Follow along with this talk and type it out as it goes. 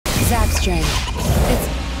Zap string.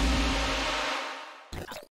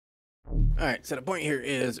 Alright, so the point here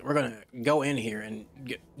is we're gonna go in here and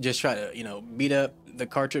just try to, you know, beat up the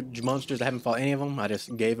cartridge monsters. I haven't fought any of them. I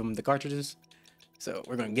just gave them the cartridges. So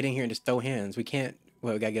we're gonna get in here and just throw hands. We can't,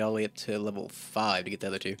 well, we gotta get all the way up to level 5 to get the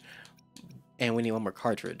other 2. And we need one more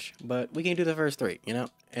cartridge. But we can do the first 3, you know?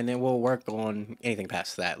 And then we'll work on anything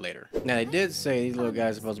past that later. Now, they did say these little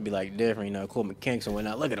guys are supposed to be, like, different, you know, cool mechanics and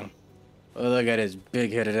whatnot. Look at him. Oh, look at his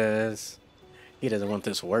big-headed ass. He doesn't want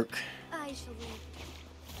this to work. I shall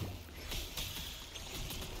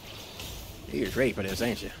wait. You're ready for this,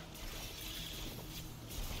 ain't you?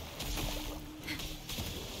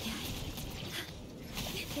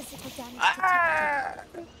 Physical damage Ah!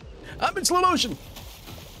 I'm in slow motion.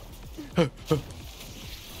 I'm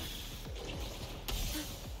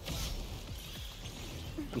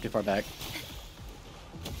too far back.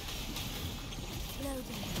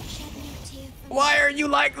 Why are you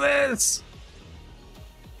like this?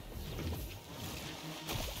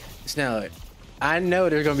 It's now. I know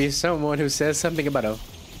there's gonna be someone who says something about a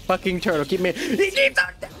fucking turtle. Keep me.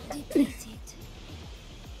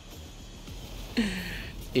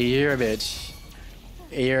 You're a bitch.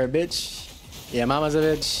 You're a bitch. Yeah, mama's a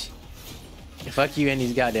bitch. Fuck you and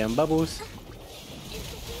these goddamn bubbles.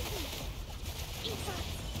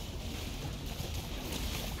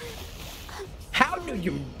 How do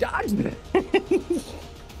you dodge this?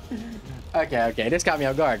 Okay, this caught me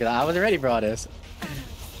off guard because I wasn't ready for all this.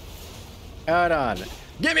 Hold on.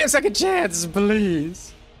 Give me a second chance,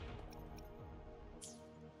 please.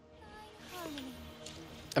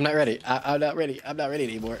 I'm not ready. I'm not ready. I'm not ready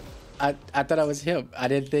anymore. I thought I was him. I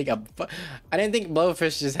didn't think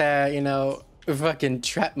Blowfish just had, you know, a fucking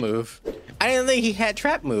trap move. I didn't think he had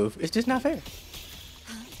trap move. It's just not fair.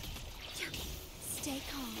 Stay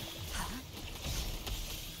calm.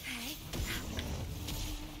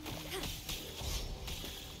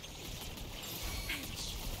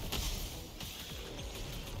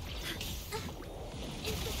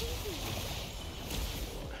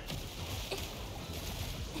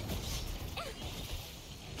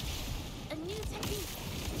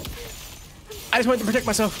 I just wanted to protect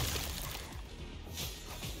myself.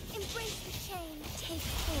 Embrace the change. Take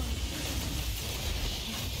form.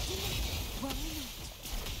 Why not?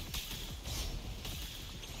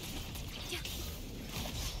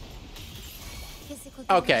 Physical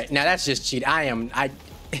Okay, now that's just cheat. Loading. All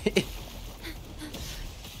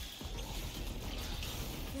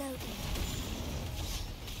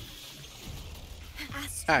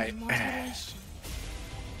right. Modulation.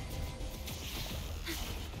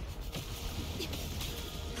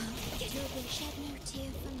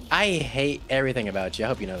 I hate everything about you. I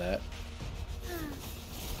hope you know that.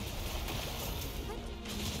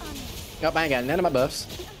 Nope, I ain't got none of my buffs.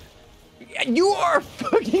 You are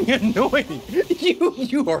fucking annoying.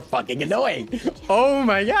 You are fucking annoying. Oh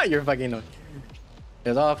my god, you're fucking annoying. It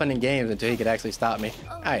was all fun and games until he could actually stop me.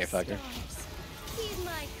 Alright, fucker.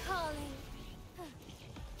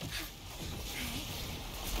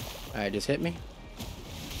 Alright, just hit me.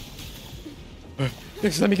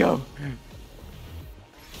 Just let me go.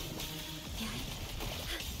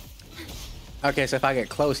 Okay, so if I get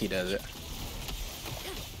close, he does it.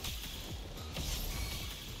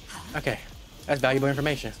 Okay, that's valuable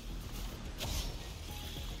information.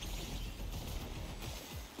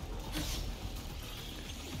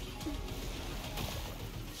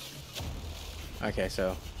 Okay,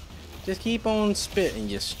 so just keep on spitting,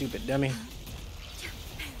 you stupid dummy.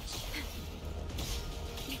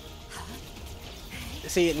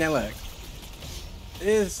 See, now look.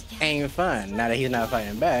 This ain't fun now that he's not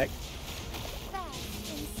fighting back.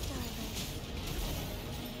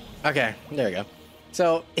 Okay, there we go.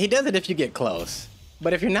 So he does it if you get close,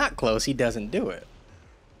 but if you're not close, he doesn't do it.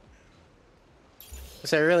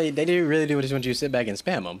 So really, they do really just want you to sit back and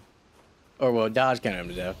spam them, or well, dodge counter them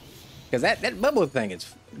to death. Because that bubble thing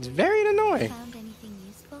is very annoying. Found anything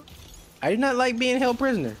useful? I do not like being held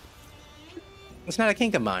prisoner. It's not a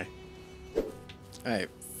kink of mine. All right,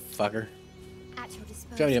 fucker. At your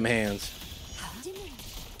disposal. Show me them hands.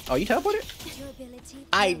 Oh, you teleported? Durability.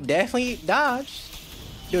 I definitely dodged.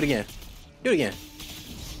 Do it again. Do it again.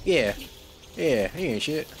 Yeah. Yeah, he ain't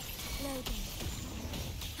shit. Loading.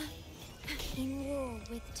 In war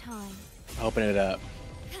with time. Open it up.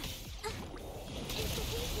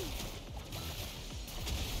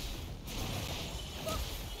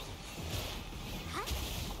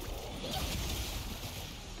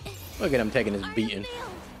 Look at him taking his beating.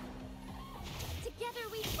 Together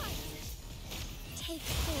we fight. Take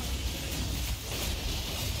form.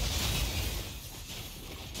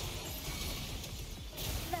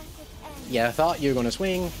 Blessed end. Yeah, I thought you were gonna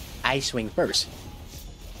swing. I swing first.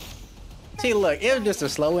 See, look, it was just a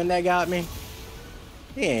slow one that got me.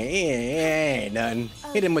 Yeah, ain't nothing.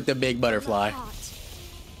 Hit him with the big butterfly. Do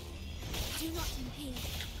not impede.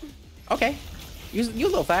 Okay, you a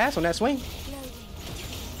little fast on that swing. Loading.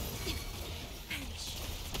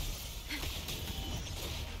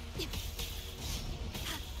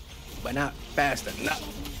 But not fast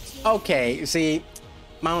enough. Okay, see,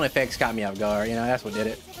 my own effects caught me off guard. You know, that's what did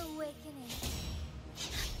it.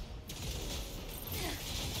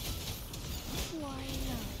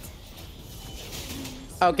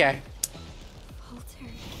 Okay,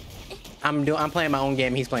 I'm playing my own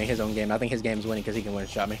game. He's playing his own game. I think his game's winning because he can one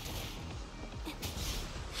shot me.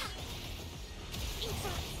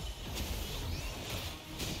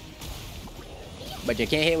 But you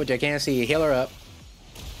can't hit what you can't see. Heal her up.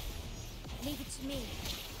 Leave it to me.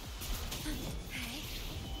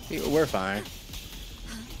 We're fine.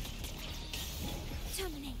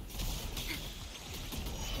 Terminate.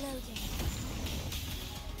 Loading.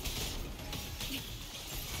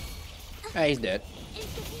 Hey, he's dead.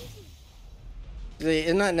 See,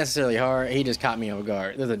 it's not necessarily hard. He just caught me off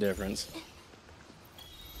guard. There's a difference.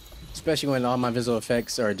 Especially when all my visual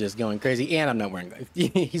effects are just going crazy and I'm not wearing glasses.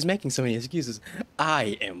 He's making so many excuses.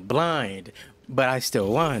 I am blind, but I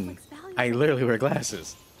still won. I literally wear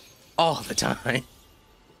glasses all the time.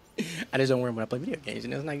 I just don't wear them when I play video games,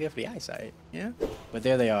 and it's not good for the eyesight. Yeah? But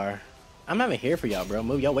there they are. I'm not even here for y'all, bro.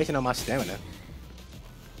 Move. Y'all wasting all my stamina.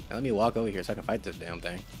 Now, let me walk over here so I can fight this damn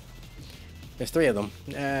thing. There's 3 of them.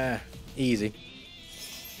 Easy.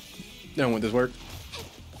 Don't want this work.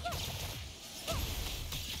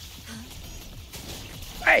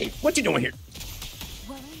 Hey, what you doing here?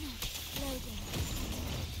 Well enough. Loading.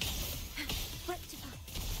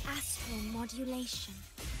 Rectify. Astral modulation.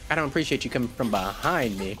 I don't appreciate you coming from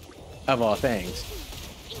behind me, of all things.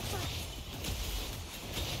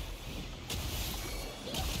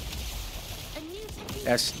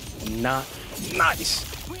 That's not nice.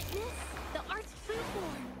 Witness the art's true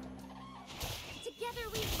form. Together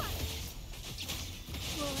we fight.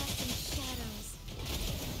 Fluorescent shadows.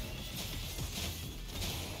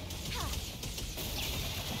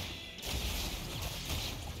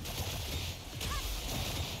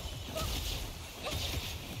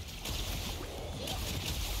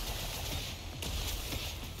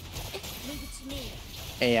 Leave it to me.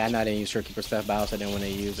 Hey, I know I didn't use Shurkeeper stuff, but I also didn't want to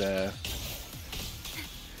use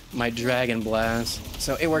my Dragon Blast.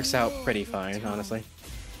 So it works out pretty fine, honestly.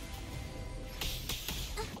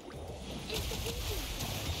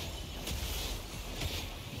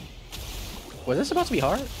 Was this supposed to be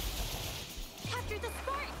hard? Capture the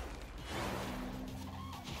spark.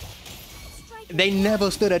 Strike They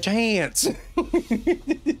never stood a chance.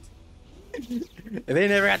 They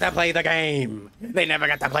never got to play the game. They never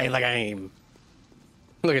got to play the game.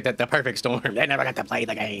 Look at that, the perfect storm. They never got to play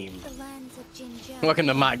the game. the lands of Ginger. Welcome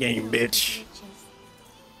to my game, bitch.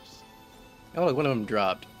 Oh, look, one of them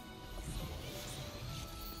dropped.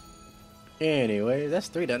 Anyway, that's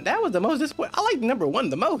 3 done. That was the most disappointing. I like number 1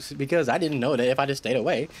 the most because I didn't know that if I just stayed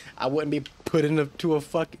away, I wouldn't be put into a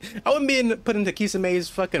fucking. I wouldn't be put into Kisame's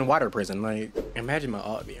fucking water prison. Like, imagine my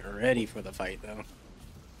ult being ready for the fight, though.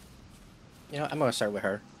 You know, I'm gonna start with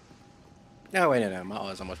her. No, wait, no, my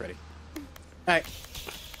ult is almost ready. All right,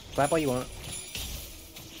 clap all you want.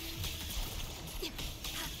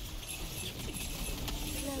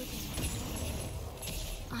 Loading.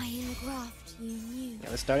 Iron graft you knew. Yeah,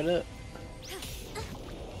 let's start it up.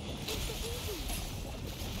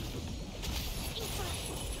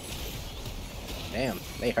 Damn,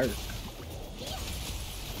 they hurt.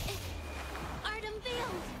 Art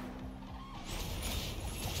unveiled.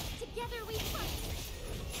 Together we fight.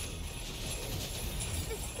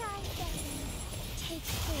 The sky bends. Take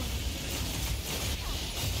form.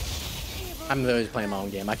 I'm literally playing my own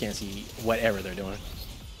game. I can't see whatever they're doing.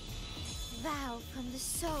 Vow from the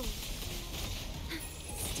soul.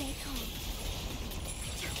 Stay calm.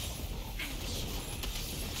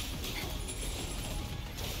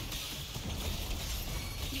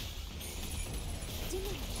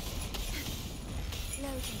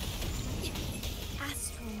 Loading.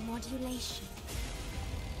 Astral modulation.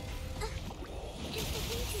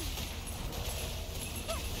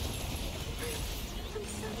 I'm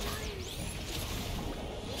so tired.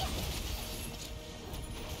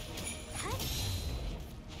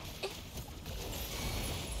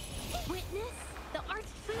 Witness the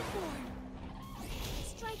art's true form.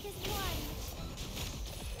 Strike as one.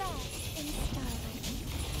 Fast in style.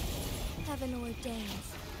 Heaven ordains.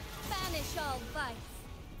 Banish all vice.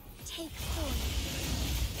 Take form.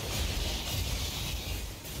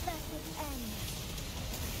 Let it end.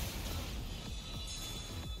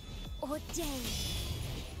 ordained.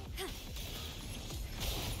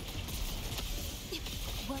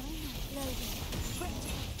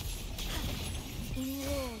 In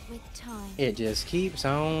war with time. It just keeps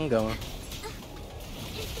on going.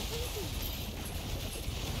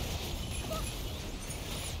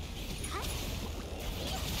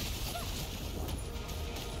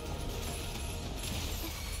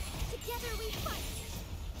 Together we fight.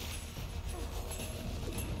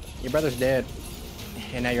 Your brother's dead,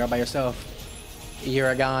 and now you're all by yourself. You're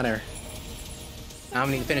a goner. I'm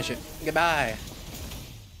gonna need to finish it. Goodbye.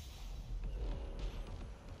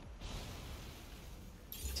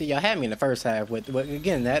 See, y'all had me in the first half with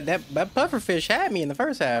again that pufferfish had me in the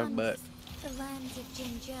first half, but The lands of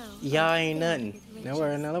Jinzhou y'all are ain't filled nothing. with Now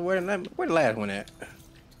where riches. the last one at?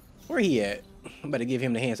 Where he at? I'm about to give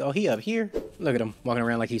him the hands. Oh, he up here. Look at him walking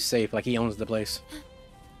around like he's safe, like he owns the place.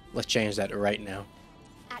 Let's change that right now.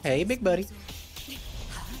 At Hey, your big buddy. disposal.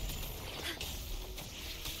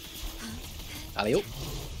 Alley-oop.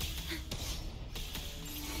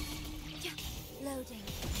 Loading.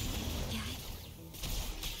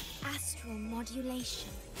 Astral modulation.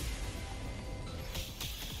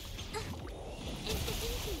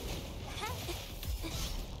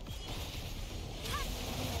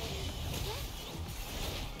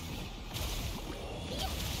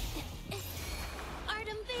 Art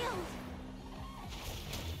unveiled.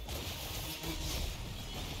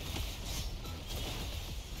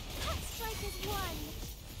 Strike as one.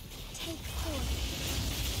 Take forth.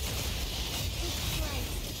 Take flight.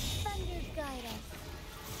 Thunder guide us.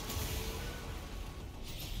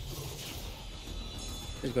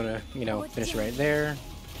 Just gonna, you know, finish right there.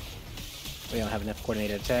 We don't have enough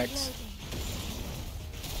coordinated attacks. Loading.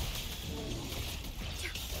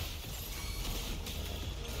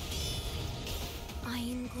 I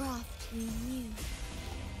engraft you new.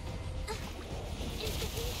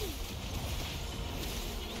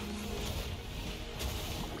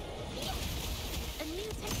 A new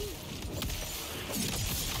technique.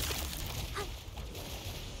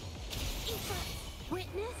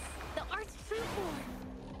 Witness the art's true form.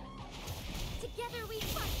 Together we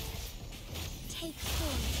fight. Take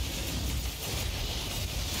form.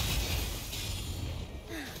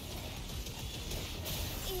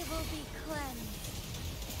 Evil be cleansed.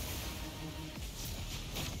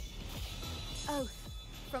 Oath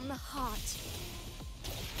from the heart.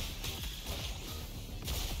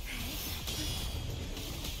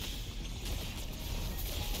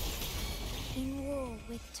 In war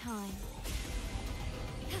with time.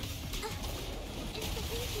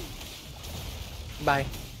 Bye.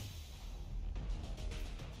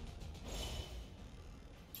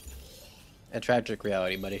 A tragic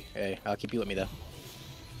reality, buddy. Hey, I'll keep you with me though.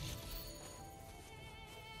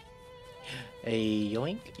 A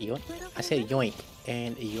yoink, yoink. I said yoink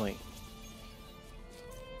and a yoink.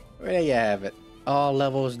 There you have it. All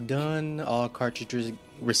levels done. All cartridges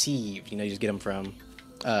received. You know, you just get them from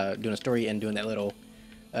doing a story and doing that little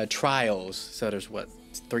trials. So there's what,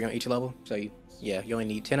 3 on each level. So yeah, you only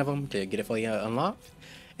need 10 of them to get it fully unlocked,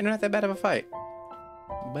 and they're not that bad of a fight.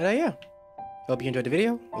 But yeah. Hope you enjoyed the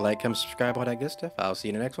video. Like, comment, subscribe, all that good stuff. I'll see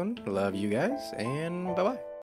you in the next one. Love you guys, and bye-bye.